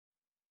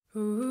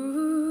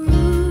Ooh,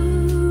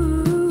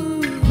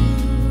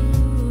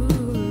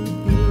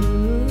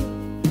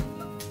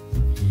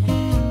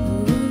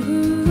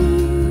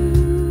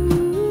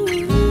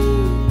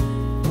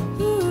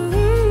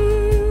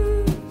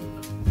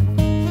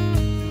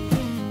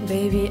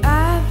 baby,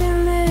 I've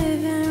been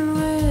living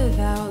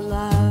without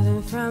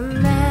loving from a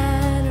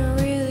man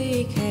who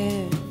really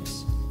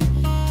cares.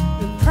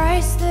 The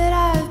price that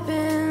I've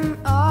been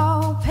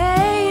all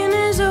paying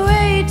is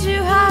way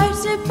too high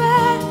to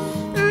bear.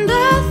 And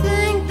I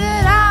think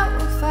that I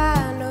will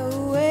find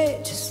a way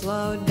to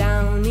slow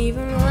down,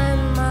 even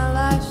when my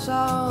life's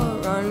all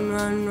run,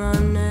 run,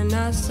 run. And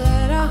I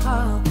said,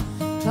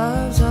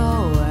 love's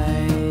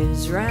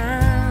always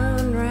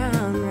round,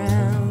 round,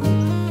 round.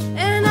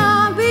 And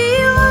I'll be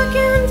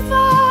looking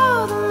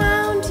for the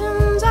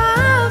mountains,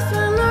 I'll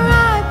find the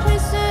right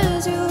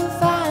places, you'll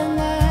find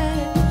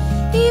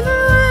that. Even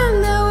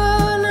when there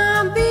will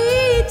not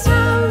be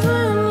times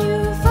when you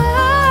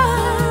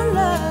find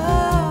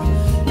love.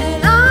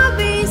 And I'll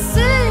be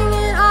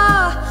singing,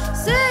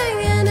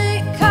 singing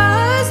it,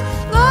 'cause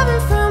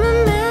loving from a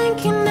man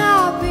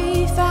cannot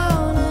be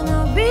found. And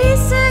I'll be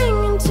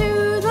singing to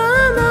the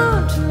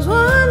mountains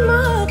one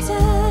more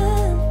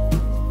time.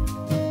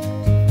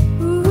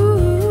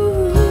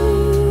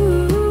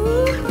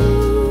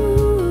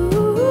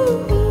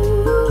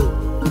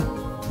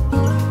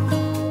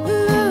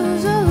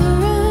 Love's all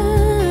around.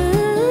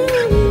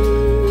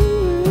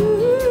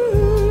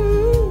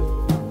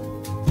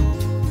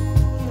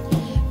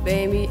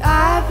 Baby,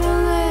 I've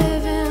been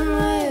living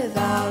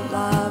without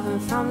love,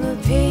 and from the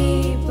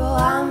people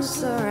I'm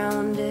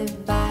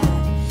surrounded by,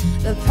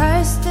 the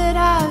price that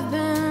I've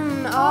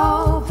been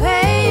all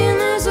paying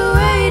is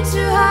way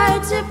too high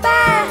to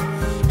bear.